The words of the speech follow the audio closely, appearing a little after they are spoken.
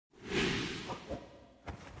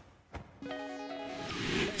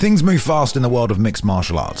Things move fast in the world of mixed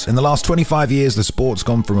martial arts. In the last 25 years, the sport's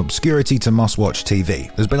gone from obscurity to must-watch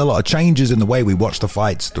TV. There's been a lot of changes in the way we watch the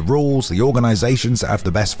fights, the rules, the organizations that have the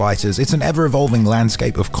best fighters. It's an ever-evolving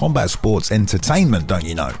landscape of combat sports entertainment, don't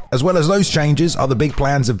you know? As well as those changes, other big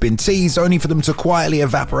plans have been teased, only for them to quietly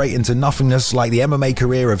evaporate into nothingness, like the MMA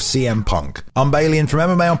career of CM Punk. I'm Balian from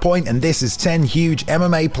MMA On Point, and this is 10 huge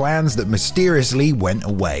MMA plans that mysteriously went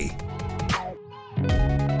away.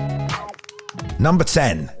 Number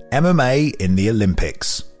 10. MMA in the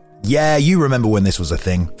Olympics. Yeah, you remember when this was a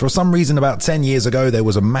thing. For some reason, about 10 years ago, there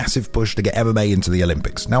was a massive push to get MMA into the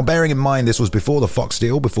Olympics. Now, bearing in mind this was before the Fox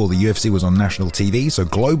deal, before the UFC was on national TV, so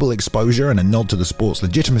global exposure and a nod to the sport's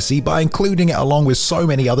legitimacy by including it along with so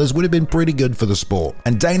many others would have been pretty good for the sport.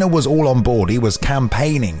 And Dana was all on board. He was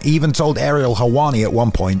campaigning. He even told Ariel Helwani at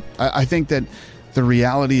one point, I think that the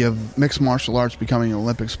reality of mixed martial arts becoming an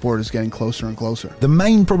Olympic sport is getting closer and closer. The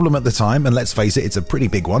main problem at the time, and let's face it, it's a pretty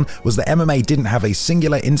big one, was that MMA didn't have a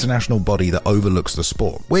singular international body that overlooks the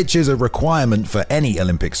sport, which is a requirement for any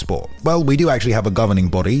Olympic sport. Well, we do actually have a governing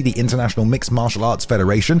body, the International Mixed Martial Arts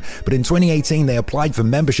Federation, but in 2018 they applied for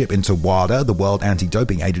membership into WADA, the World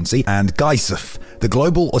Anti-Doping Agency, and GISAF, the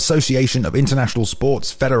Global Association of International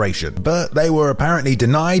Sports Federation. But they were apparently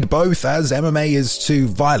denied both, as MMA is too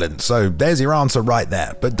violent, so there's your answer right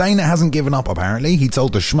there. But Dana hasn't given up, apparently. He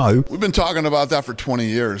told the Schmo, "We've been talking about that for 20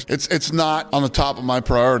 years. It's not on the top of my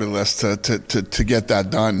priority list to get that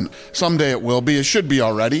done. Someday it will be. It should be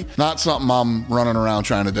already. Not something I'm running around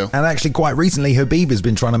trying to do." And actually, quite recently, Khabib has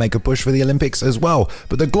been trying to make a push for the Olympics as well.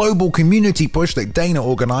 But the global community push that Dana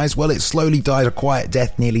organized, well, it slowly died a quiet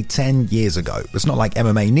death nearly 10 years ago. It's not like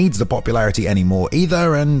MMA needs the popularity anymore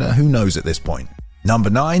either, and who knows at this point. Number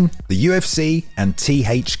 9, the UFC and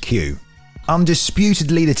THQ.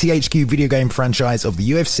 Undisputedly, the THQ video game franchise of the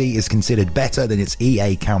UFC is considered better than its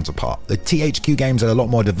EA counterpart. The THQ games had a lot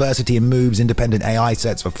more diversity in moves, independent AI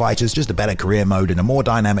sets for fighters, just a better career mode, and a more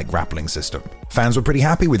dynamic grappling system. Fans were pretty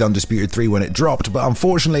happy with Undisputed 3 when it dropped, but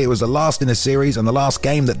unfortunately it was the last in the series and the last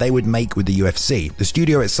game that they would make with the UFC. The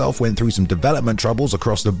studio itself went through some development troubles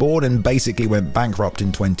across the board and basically went bankrupt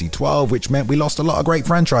in 2012, which meant we lost a lot of great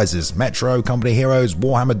franchises: Metro, Company Heroes,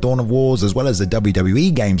 Warhammer Dawn of Wars, as well as the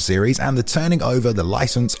WWE game series, and the turning over the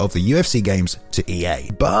license of the UFC games to EA.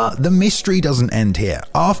 But the mystery doesn't end here.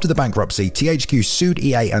 After the bankruptcy, THQ sued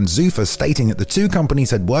EA and Zuffa, stating that the two companies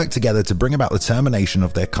had worked together to bring about the termination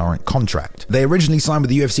of their current contract. They originally signed with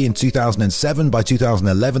the UFC in 2007. By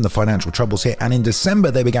 2011, the financial troubles hit, and in December,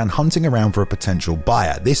 they began hunting around for a potential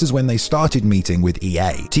buyer. This is when they started meeting with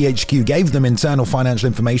EA. THQ gave them internal financial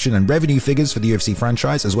information and revenue figures for the UFC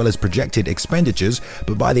franchise, as well as projected expenditures,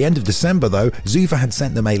 but by the end of December, though, Zuffa had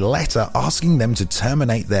sent them a letter asking them to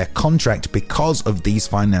terminate their contract because of these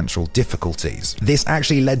financial difficulties. This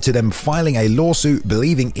actually led to them filing a lawsuit,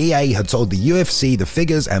 believing EA had told the UFC the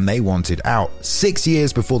figures and they wanted out, 6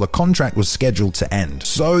 years before the contract was scheduled to end.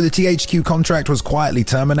 So the THQ contract was quietly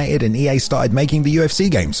terminated and EA started making the UFC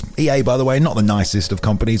games. EA, by the way, not the nicest of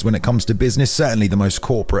companies when it comes to business, certainly the most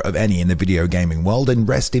corporate of any in the video gaming world, and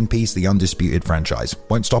rest in peace the Undisputed franchise.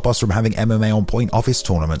 Won't stop us from having MMA On Point office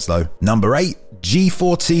tournaments though. Number 8,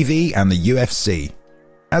 G4 TV and the UFC.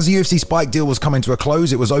 As the UFC Spike deal was coming to a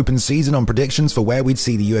close, it was open season on predictions for where we'd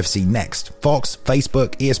see the UFC next. Fox,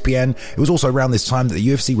 Facebook, ESPN. It was also around this time that the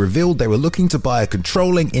UFC revealed they were looking to buy a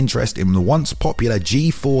controlling interest in the once popular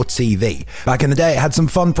G4 TV. Back in the day, it had some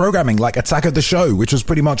fun programming like Attack of the Show, which was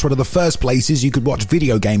pretty much one of the first places you could watch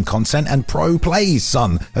video game content, and pro plays,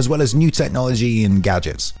 son, as well as new technology and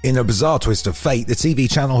gadgets. In a bizarre twist of fate, the TV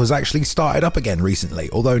channel has actually started up again recently,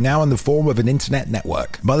 although now in the form of an internet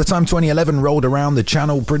network. By the time 2011 rolled around, the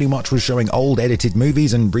channel pretty much was showing old edited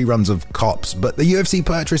movies and reruns of Cops, but the UFC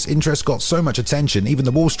purchase interest got so much attention, even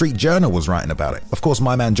the Wall Street Journal was writing about it. Of course,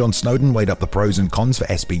 my man John Snowden weighed up the pros and cons for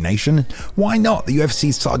SB Nation. Why not? The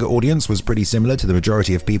UFC's target audience was pretty similar to the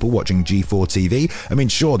majority of people watching G4 TV. I mean,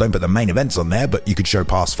 sure, don't put the main events on there, but you could show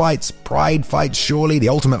past fights, Pride fights, surely, the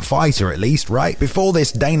Ultimate Fighter at least, right? Before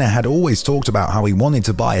this, Dana had always talked about how he wanted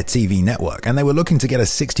to buy a TV network, and they were looking to get a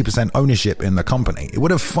 60% ownership in the company. It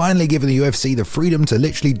would have finally given the UFC the freedom to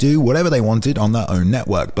literally do whatever they wanted on their own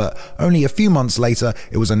network, but only a few months later,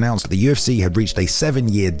 it was announced that the UFC had reached a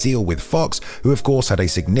 7-year deal with Fox, who of course had a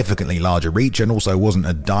significantly larger reach and also wasn't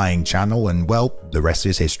a dying channel, and well, the rest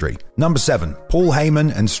is history. Number 7, Paul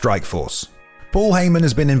Heyman and Strikeforce. Paul Heyman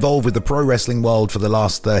has been involved with the pro wrestling world for the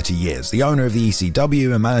last 30 years, the owner of the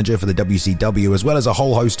ECW and manager for the WCW, as well as a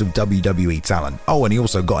whole host of WWE talent. Oh, and he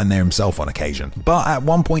also got in there himself on occasion. But at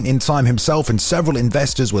one point in time, himself and several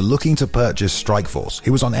investors were looking to purchase Strikeforce. He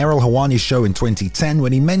was on Errol Hawani's show in 2010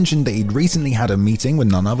 when he mentioned that he'd recently had a meeting with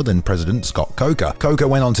none other than President Scott Coker. Coker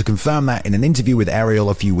went on to confirm that in an interview with Ariel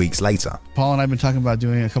a few weeks later. Paul and I have been talking about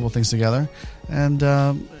doing a couple things together, and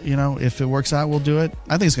if it works out, we'll do it.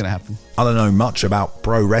 I think it's going to happen. I don't know much about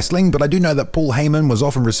pro wrestling, but I do know that Paul Heyman was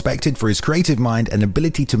often respected for his creative mind and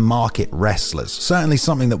ability to market wrestlers. Certainly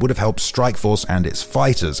something that would have helped Strikeforce and its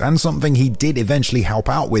fighters, and something he did eventually help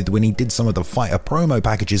out with when he did some of the fighter promo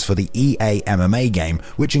packages for the EA MMA game,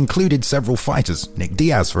 which included several fighters, Nick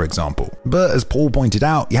Diaz for example. But as Paul pointed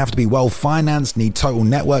out, you have to be well financed, need total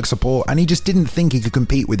network support, and he just didn't think he could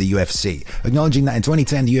compete with the UFC, acknowledging that in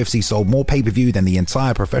 2010 the UFC sold more pay-per-view than the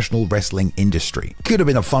entire professional wrestling industry. Could have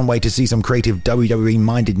been a fun way to see some creative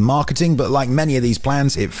WWE-minded marketing, but like many of these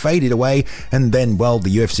plans, it faded away, and then, well,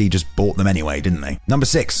 the UFC just bought them anyway, didn't they? Number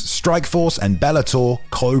 6, Strikeforce and Bellator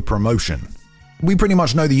co-promotion. We pretty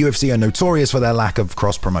much know the UFC are notorious for their lack of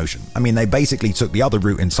cross-promotion. I mean, they basically took the other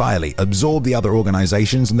route entirely, absorbed the other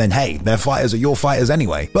organizations, and then hey, their fighters are your fighters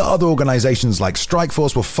anyway. But other organizations like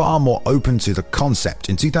Strikeforce were far more open to the concept.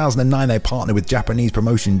 In 2009, they partnered with Japanese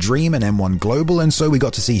promotion Dream and M1 Global, and so we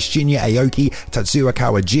got to see Shinya Aoki, Tatsuya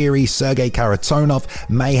Kawajiri, Sergei Karatonov,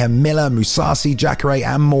 Mayhem Miller, Musashi Jacare,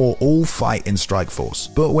 and more all fight in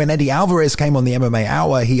Strikeforce. But when Eddie Alvarez came on the MMA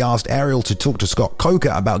Hour, he asked Ariel to talk to Scott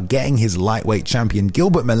Coker about getting his lightweight champion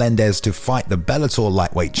Gilbert Melendez to fight the Bellator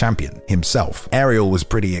lightweight champion himself. Ariel was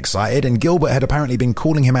pretty excited, and Gilbert had apparently been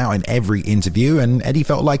calling him out in every interview, and Eddie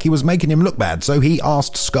felt like he was making him look bad, so he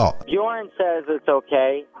asked Scott. Bjorn says it's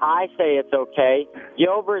okay. I say it's okay.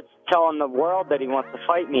 Gilbert's telling the world that he wants to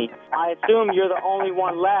fight me. I assume you're the only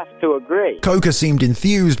one left to agree. Coker seemed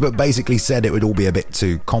enthused, but basically said it would all be a bit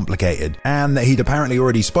too complicated, and that he'd apparently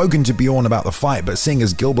already spoken to Bjorn about the fight, but seeing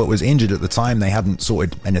as Gilbert was injured at the time, they hadn't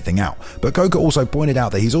sorted anything out. But Coker also pointed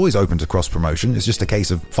out that he's always open to cross-promotion, it's just a case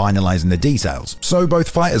of finalizing the details. So both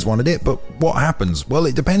fighters wanted it, but what happens? Well,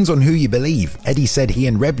 it depends on who you believe. Eddie said he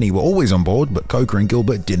and Rebney were always on board, but Coker and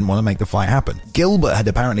Gilbert didn't want to make the fight happen. Gilbert had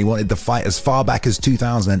apparently wanted the fight as far back as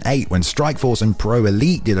 2008, when Strikeforce and Pro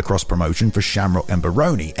Elite did a cross-promotion for Shamrock and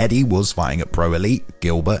Baroni. Eddie was fighting at Pro Elite,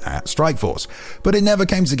 Gilbert at Strikeforce. But it never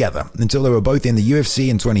came together until they were both in the UFC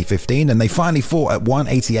in 2015, and they finally fought at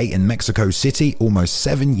 188 in Mexico City, almost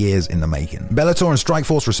 7 years in the making. Bellator and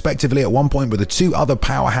Strikeforce respectively at one point were the two other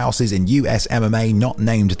powerhouses in US MMA not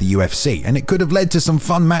named the UFC, and it could have led to some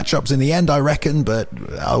fun matchups in the end, I reckon, but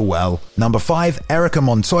oh well. Number 5, Erica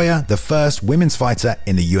Montoya, the first women's fighter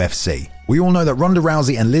in the UFC. We all know that Ronda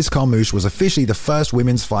Rousey and Liz Carmouche was officially the first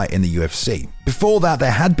women's fight in the UFC. Before that,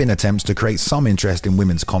 there had been attempts to create some interest in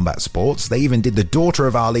women's combat sports. They even did the daughter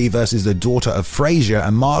of Ali versus the daughter of Frazier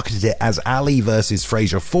and marketed it as Ali versus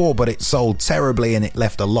Frazier 4, but it sold terribly and it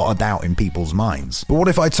left a lot of doubt in people's minds. But what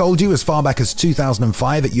if I told you as far back as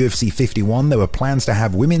 2005 at UFC 51, there were plans to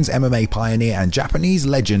have women's MMA pioneer and Japanese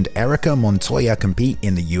legend Erica Montoya compete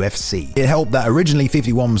in the UFC? It helped that originally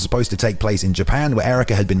 51 was supposed to take place in Japan, where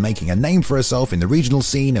Erica had been making a name for herself in the regional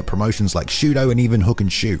scene at promotions like Shudo and even Hook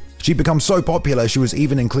and Shoot. She'd become so popular she was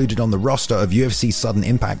even included on the roster of UFC Sudden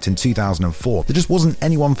Impact in 2004. There just wasn't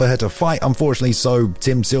anyone for her to fight, unfortunately, so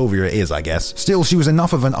Tim Sylvia it is, I guess. Still, she was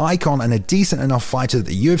enough of an icon and a decent enough fighter that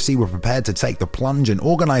the UFC were prepared to take the plunge and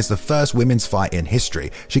organize the first women's fight in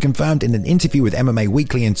history. She confirmed in an interview with MMA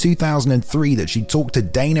Weekly in 2003 that she talked to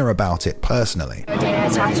Dana about it personally. Dana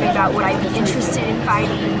has talked to me about would I be interested in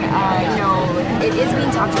fighting. It is being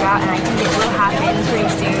talked about, and I think it will happen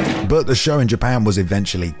pretty soon. But the show in Japan was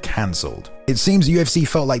eventually cancelled. It seems the UFC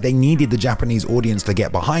felt like they needed the Japanese audience to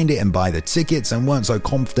get behind it and buy the tickets, and weren't so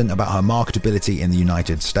confident about her marketability in the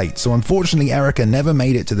United States. So unfortunately, Erica never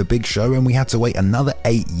made it to the big show, and we had to wait another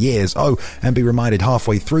 8 years. Oh, and be reminded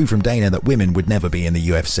halfway through from Dana that women would never be in the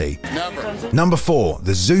UFC. Never. Number 4,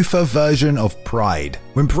 the Zuffa version of Pride.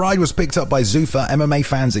 When Pride was picked up by Zuffa, MMA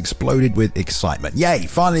fans exploded with excitement. Yay,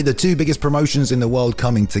 finally the two biggest promotions in the world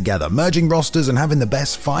coming together, merging rosters and having the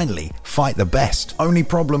best finally fight the best. Only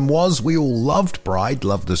problem was, we all loved Pride,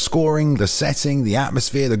 loved the scoring, the setting, the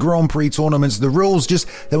atmosphere, the Grand Prix tournaments, the rules, just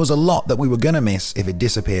there was a lot that we were gonna miss if it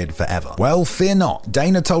disappeared forever. Well, fear not.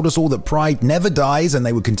 Dana told us all that Pride never dies and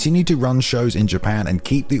they would continue to run shows in Japan and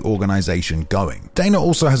keep the organization going. Dana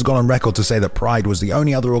also has gone on record to say that Pride was the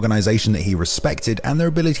only other organization that he respected and their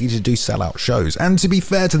ability to do sellout shows. And to be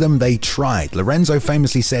fair to them, they tried. Lorenzo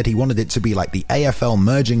famously said he wanted it to be like the AFL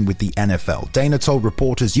merging with the NFL. Dana told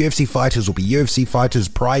reporters UFC fighters will be UFC fighters,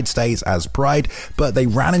 Pride stays as as Pride, but they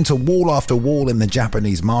ran into wall after wall in the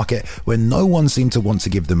Japanese market where no one seemed to want to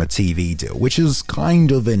give them a TV deal, which is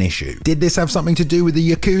kind of an issue. Did this have something to do with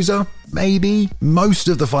the Yakuza? Maybe. Most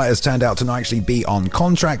of the fighters turned out to not actually be on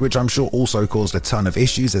contract, which I'm sure also caused a ton of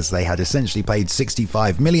issues, as they had essentially paid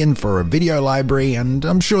 $65 million for a video library, and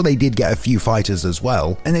I'm sure they did get a few fighters as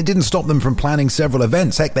well. And it didn't stop them from planning several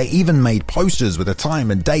events. Heck, they even made posters with a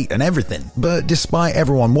time and date and everything. But despite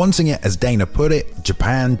everyone wanting it, as Dana put it,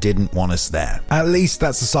 Japan didn't want us there. At least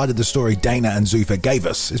that's the side of the story Dana and Zuffa gave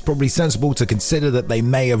us. It's probably sensible to consider that they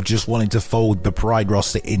may have just wanted to fold the Pride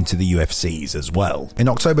roster into the UFC's as well. In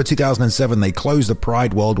October 2007, they closed the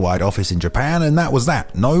Pride worldwide office in Japan, and that was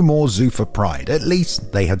that. No more Zuffa Pride. At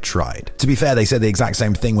least they had tried. To be fair, they said the exact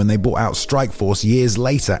same thing when they bought out Strikeforce years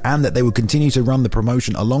later, and that they would continue to run the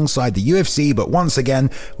promotion alongside the UFC, but once again,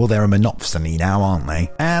 well, they're a monopoly now, aren't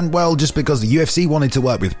they? And well, just because the UFC wanted to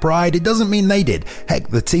work with Pride, it doesn't mean they did. Heck,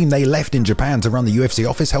 the team they left in Japan to run the UFC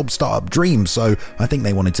office helped start up Dream, so I think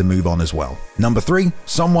they wanted to move on as well. Number 3,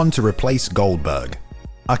 someone to replace Goldberg.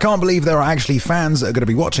 I can't believe there are actually fans that are going to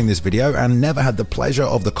be watching this video and never had the pleasure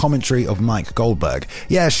of the commentary of Mike Goldberg.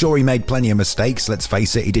 Yeah, sure, he made plenty of mistakes, let's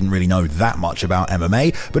face it, he didn't really know that much about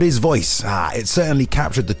MMA, but his voice, it certainly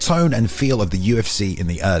captured the tone and feel of the UFC in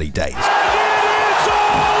the early days.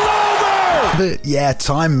 But yeah,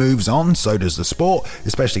 time moves on, so does the sport,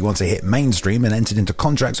 especially once it hit mainstream and entered into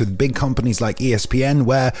contracts with big companies like ESPN,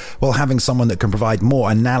 where, well, having someone that can provide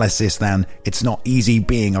more analysis than "it's not easy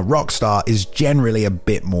being a rock star" is generally a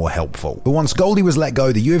bit more helpful. But once Goldie was let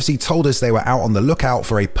go, the UFC told us they were out on the lookout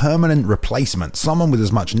for a permanent replacement, someone with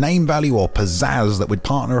as much name value or pizzazz that would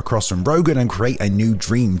partner across from Rogan and create a new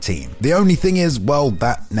dream team. The only thing is, well,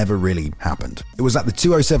 that never really happened. It was at the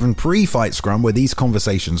 207 pre-fight scrum where these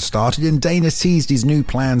conversations started, and Dana teased his new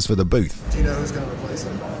plans for the booth. Do you know who's going to replace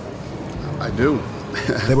him? I do.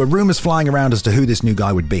 There were rumors flying around as to who this new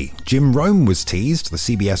guy would be. Jim Rome was teased, the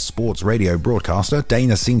CBS Sports radio broadcaster.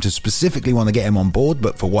 Dana seemed to specifically want to get him on board,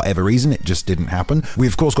 but for whatever reason, it just didn't happen. We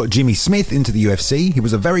of course got Jimmy Smith into the UFC. He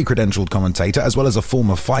was a very credentialed commentator as well as a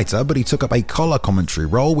former fighter, but he took up a color commentary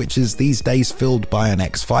role, which is these days filled by an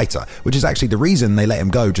ex-fighter, which is actually the reason they let him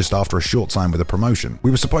go just after a short time with the promotion.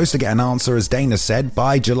 We were supposed to get an answer, as Dana said,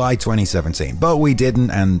 by July 2017, but we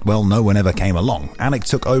didn't, and well, no one ever came along. Anik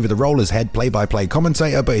took over the role as head play-by-play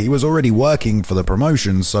commentator, but he was already working for the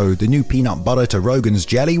promotion, so the new peanut butter to Rogan's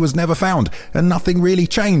jelly was never found, and nothing really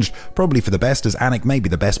changed. Probably for the best, as Anik may be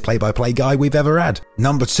the best play-by-play guy we've ever had.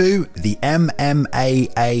 Number 2, the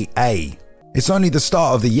MMAAA. It's only the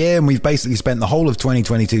start of the year, and we've basically spent the whole of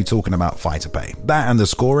 2022 talking about fighter pay. That and the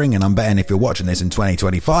scoring, and I'm betting if you're watching this in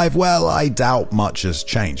 2025, well, I doubt much has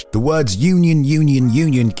changed. The words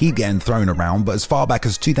union keep getting thrown around, but as far back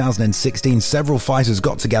as 2016, several fighters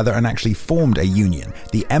got together and actually formed a union,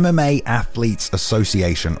 the MMA Athletes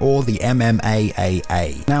Association, or the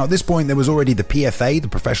MMAAA. Now, at this point, there was already the PFA, the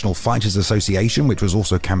Professional Fighters Association, which was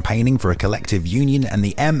also campaigning for a collective union, and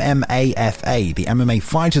the MMAFA, the MMA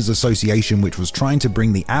Fighters Association, which was trying to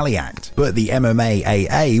bring the Ali Act. But the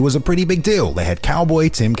MMAAA was a pretty big deal. They had Cowboy,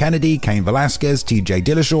 Tim Kennedy, Cain Velasquez, TJ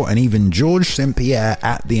Dillashaw, and even George St. Pierre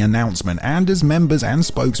at the announcement, and as members and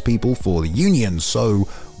spokespeople for the union. So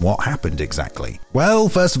what happened exactly? Well,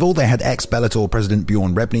 first of all, they had ex-Bellator president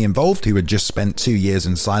Bjorn Rebney involved, who had just spent 2 years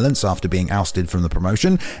in silence after being ousted from the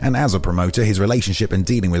promotion, and as a promoter, his relationship and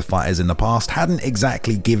dealing with fighters in the past hadn't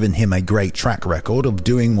exactly given him a great track record of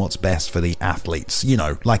doing what's best for the athletes, you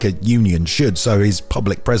know, like a union should, so his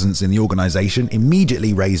public presence in the organization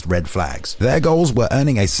immediately raised red flags. Their goals were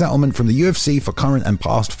earning a settlement from the UFC for current and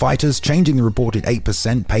past fighters, changing the reported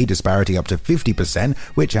 8% pay disparity up to 50%,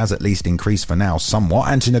 which has at least increased for now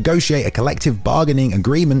somewhat, and to negotiate a collective bargaining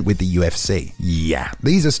agreement with the UFC. Yeah,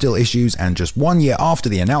 these are still issues, and just 1 year after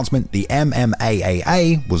the announcement, the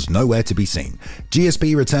MMAAA was nowhere to be seen.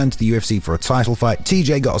 GSP returned to the UFC for a title fight,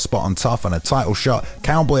 TJ got a spot on Tough and a title shot,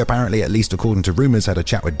 Cowboy apparently, at least according to rumors, had a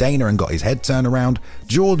chat with Dana and got his head turned around.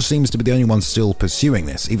 George seems to be the only one still pursuing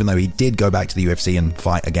this, even though he did go back to the UFC and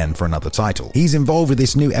fight again for another title. He's involved with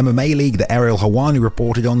this new MMA league that Ariel Helwani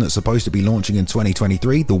reported on that's supposed to be launching in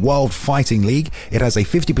 2023, the World Fighting League. It has a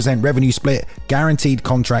 50% revenue split, guaranteed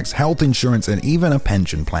contracts, health insurance, and even a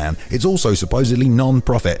pension plan. It's also supposedly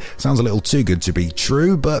non-profit. Sounds a little too good to be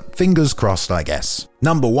true, but fingers crossed, I guess.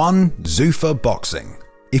 Number 1, Zuffa Boxing.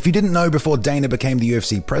 If you didn't know, before Dana became the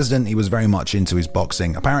UFC president, he was very much into his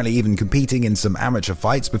boxing, apparently even competing in some amateur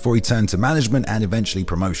fights before he turned to management and eventually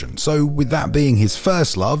promotion. So with that being his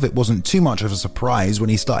first love, it wasn't too much of a surprise when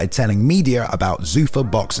he started telling media about Zuffa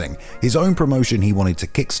Boxing, his own promotion he wanted to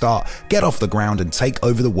kickstart, get off the ground and take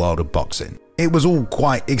over the world of boxing. It was all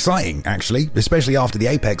quite exciting, actually, especially after the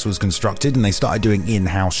Apex was constructed and they started doing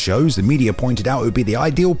in-house shows. The media pointed out it would be the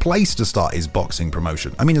ideal place to start his boxing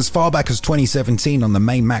promotion. I mean, as far back as 2017 on the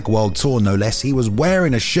main Mac World Tour, no less, he was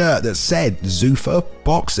wearing a shirt that said Zuffa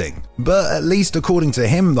Boxing. But at least according to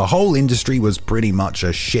him, the whole industry was pretty much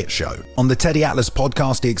a shit show. On the Teddy Atlas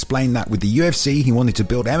podcast, he explained that with the UFC, he wanted to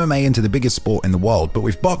build MMA into the biggest sport in the world, but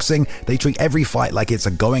with boxing, they treat every fight like it's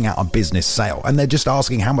a going out of business sale, and they're just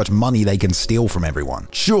asking how much money they can steal from everyone.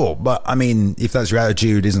 Sure, but I mean, if that's your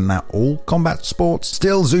attitude, isn't that all combat sports?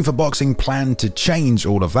 Still, Zuffa Boxing planned to change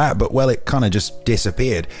all of that, but well, it kind of just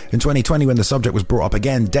disappeared. In 2020, when the subject was brought up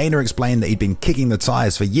again, Dana explained that he'd been kicking the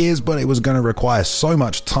tires for years, but it was going to require so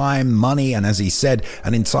much time, money, and as he said,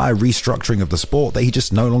 an entire restructuring of the sport that he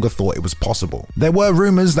just no longer thought it was possible. There were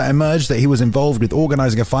rumors that emerged that he was involved with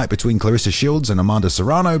organizing a fight between Clarissa Shields and Amanda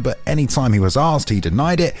Serrano, but anytime he was asked, he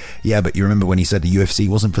denied it. Yeah, but you remember when he said the UFC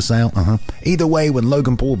wasn't for sale? Either way, when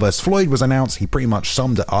Logan Paul vs. Floyd was announced, he pretty much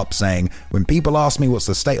summed it up saying, when people ask me what's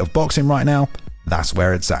the state of boxing right now, that's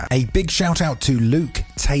where it's at. A big shout out to Luke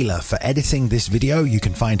Taylor for editing this video. You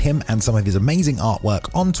can find him and some of his amazing artwork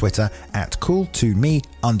on Twitter at cool2me_.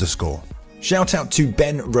 Shout out to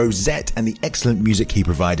Ben Rosette and the excellent music he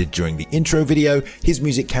provided during the intro video. His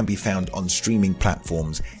music can be found on streaming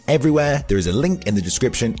platforms everywhere. There is a link in the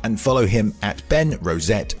description, and follow him at Ben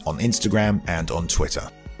Rosette on Instagram and on Twitter.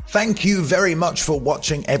 Thank you very much for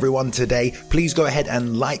watching, everyone, today. Please go ahead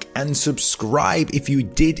and like and subscribe if you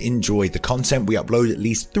did enjoy the content. We upload at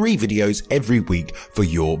least 3 videos every week for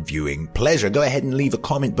your viewing pleasure. Go ahead and leave a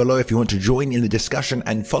comment below if you want to join in the discussion,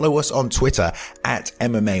 and follow us on Twitter at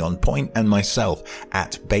MMA On Point and myself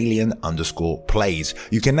at Balian_plays.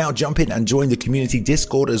 You can now jump in and join the community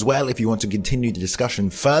Discord as well if you want to continue the discussion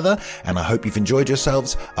further, and I hope you've enjoyed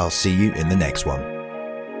yourselves. I'll see you in the next one.